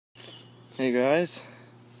Hey guys,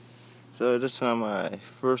 so I just found my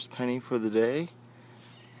first penny for the day.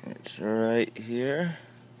 It's right here.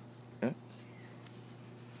 Oops.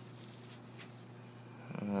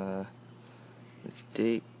 The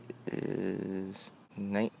date is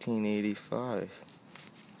 1985.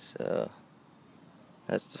 So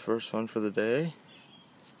that's the first one for the day.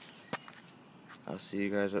 I'll see you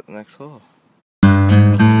guys at the next hole.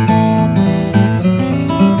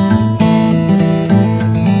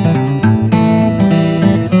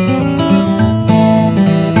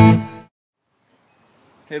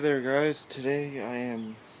 Hey there guys, today I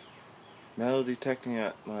am metal detecting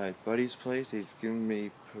at my buddy's place. He's given me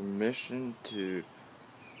permission to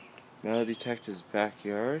metal detect his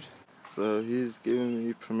backyard. So he's given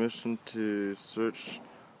me permission to search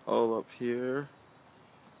all up here.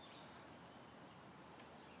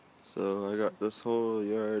 So I got this whole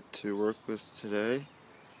yard to work with today.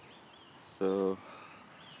 So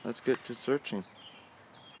let's get to searching.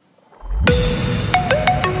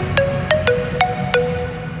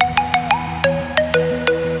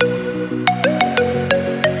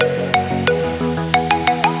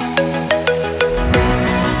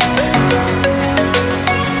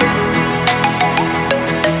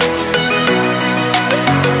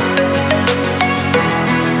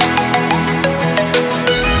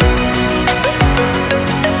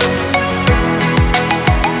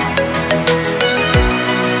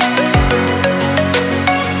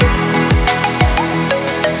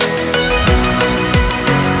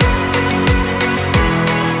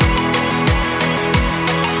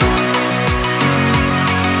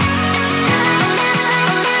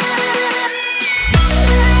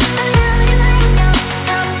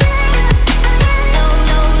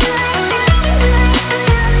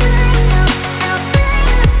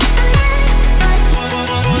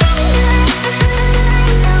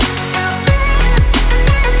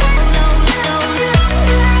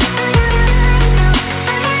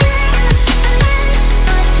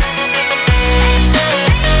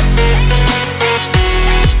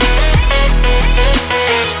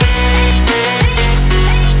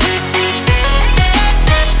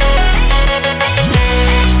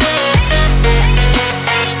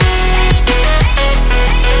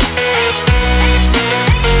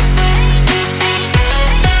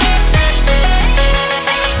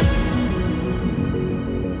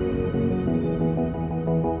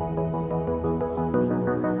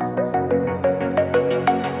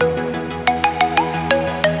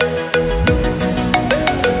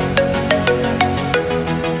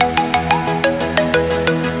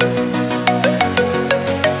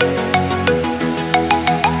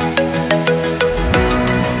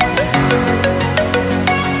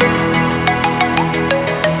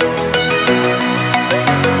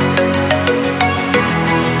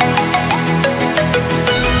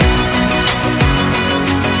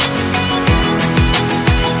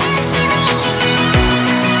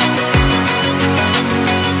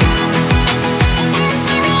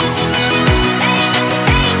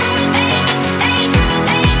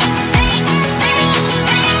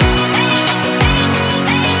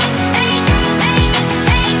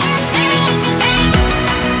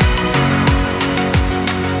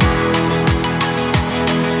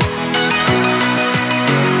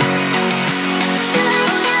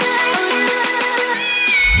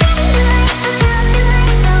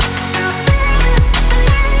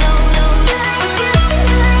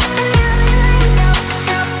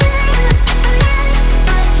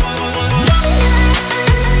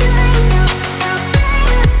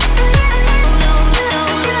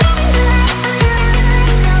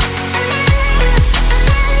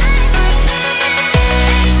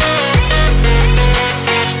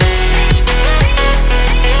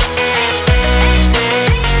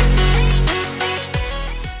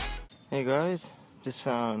 Hey guys, just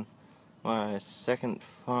found my second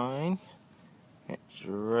find. It's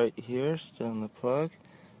right here, still in the plug.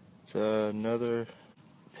 It's another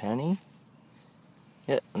penny.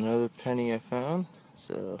 Yep, another penny I found.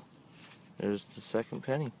 So there's the second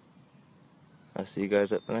penny. I'll see you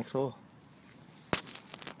guys at the next hole.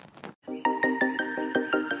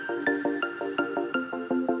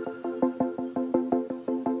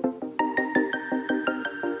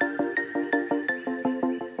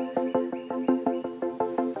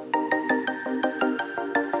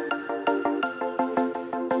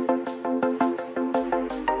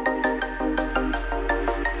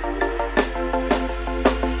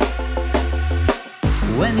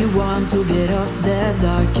 When you want to get off the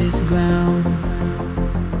darkest ground,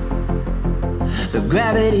 but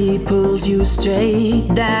gravity pulls you straight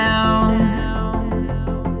down.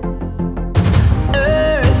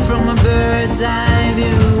 Earth from a bird's eye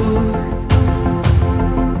view,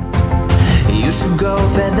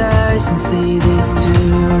 and see this too.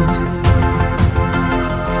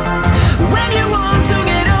 When you want to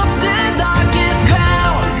get off the darkest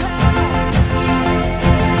ground,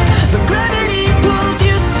 but gravity pulls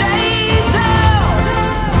you straight down.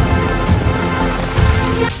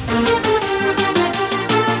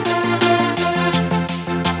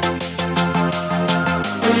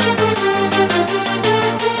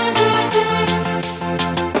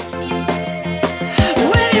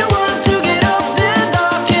 When you want to get off the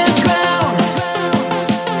darkest ground,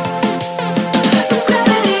 but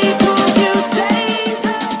gravity pulls you straight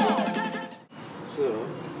down. So,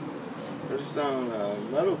 I just found a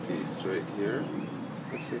metal piece right here.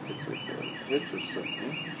 Looks like it's like a hitch or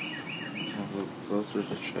something. I'll look closer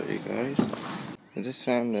to show you guys. I just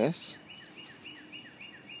found this.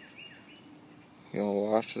 I'm gonna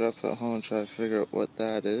wash it up at home and try to figure out what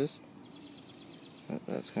that is. But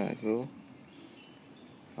that's kind of cool.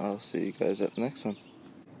 I'll see you guys at the next one.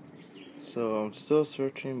 So I'm still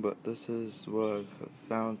searching, but this is what I've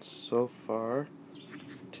found so far.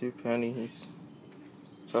 2 pennies,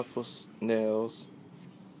 couple nails,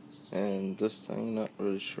 and this thing. Not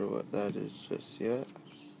really sure what that is just yet,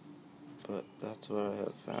 but that's what I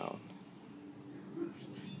have found.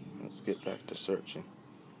 Let's get back to searching.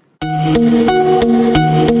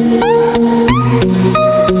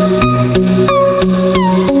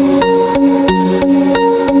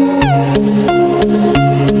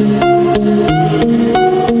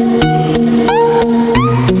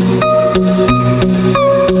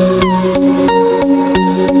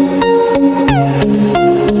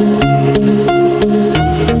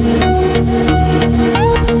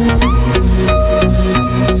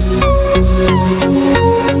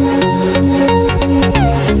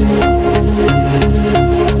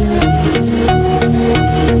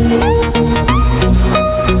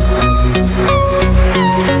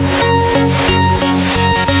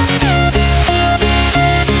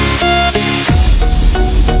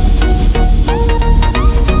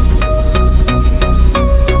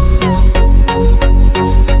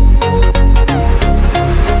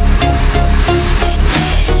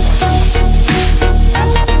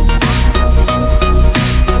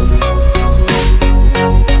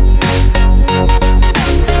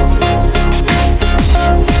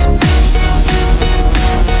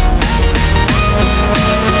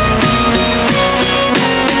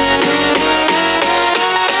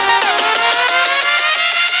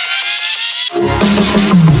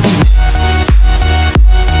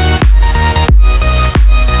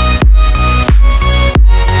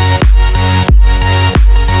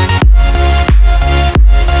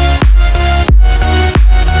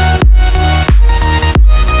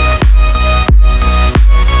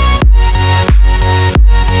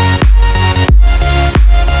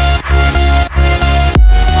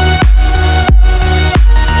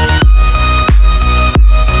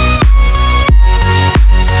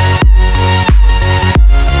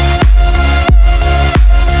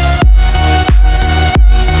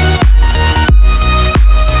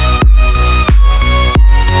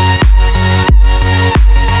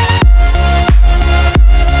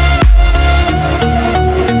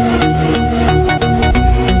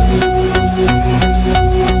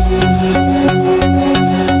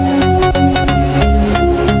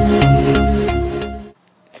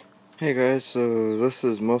 Hey guys, so this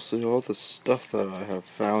is mostly all the stuff that I have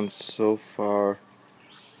found so far.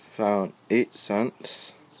 Found 8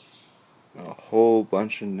 cents, a whole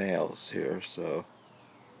bunch of nails here, so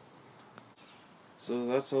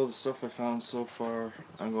that's all the stuff I found so far.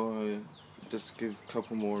 I'm going to just give a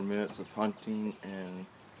couple more minutes of hunting and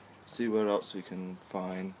see what else we can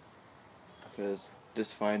find, because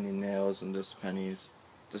just finding nails and just pennies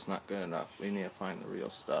just not good enough. We need to find the real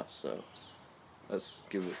stuff, so let's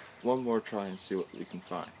give it one more try and see what we can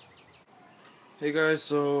find. Hey guys,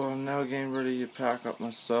 so I'm now getting ready to pack up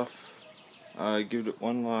my stuff. I gave it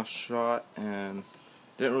one last shot and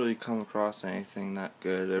didn't really come across anything that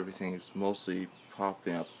good. Everything is mostly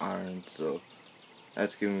popping up iron, so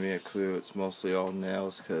that's giving me a clue it's mostly all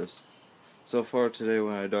nails, because so far today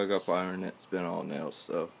when I dug up iron it's been all nails.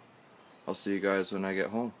 So I'll see you guys when I get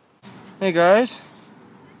home. Hey guys,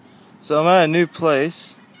 so I'm at a new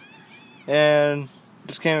place and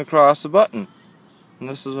just came across a button, and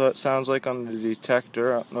this is what it sounds like on the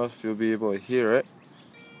detector. I don't know if you'll be able to hear it.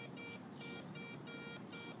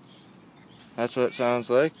 That's what it sounds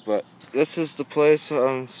like, but this is the place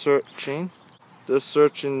I'm searching. Just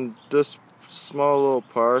searching this small little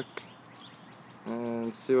park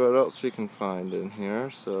and see what else we can find in here.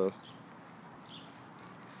 So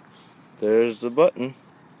there's the button.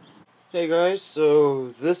 Hey guys, so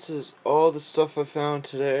this is all the stuff I found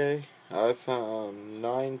today. I found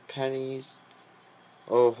 9 pennies,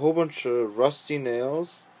 a whole bunch of rusty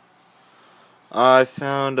nails. I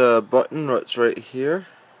found a button that's right here.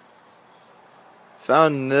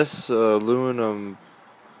 Found this aluminum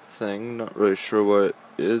thing, not really sure what it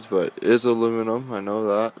is, but it is aluminum, I know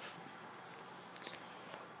that.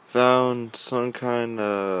 Found some kind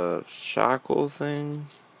of shackle thing.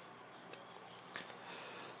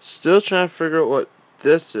 Still trying to figure out what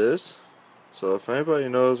this is. So if anybody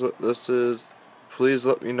knows what this is, please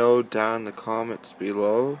let me know down in the comments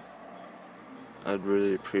below. I'd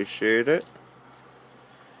really appreciate it.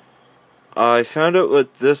 I found out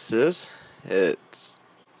what this is. It's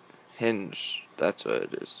hinge. That's what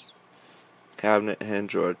it is. Cabinet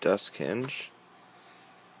hinge or desk hinge.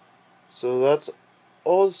 So that's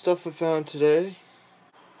all the stuff I found today.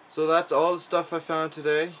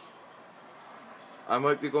 I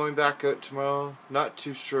might be going back out tomorrow. Not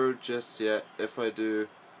too sure just yet. If I do,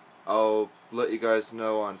 I'll let you guys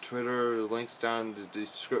know on Twitter. Links down in the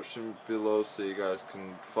description below so you guys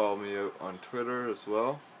can follow me out on Twitter as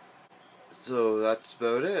well. So that's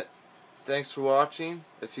about it. Thanks for watching.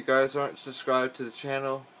 If you guys aren't subscribed to the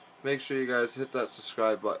channel, make sure you guys hit that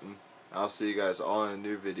subscribe button. I'll see you guys all in a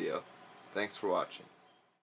new video. Thanks for watching.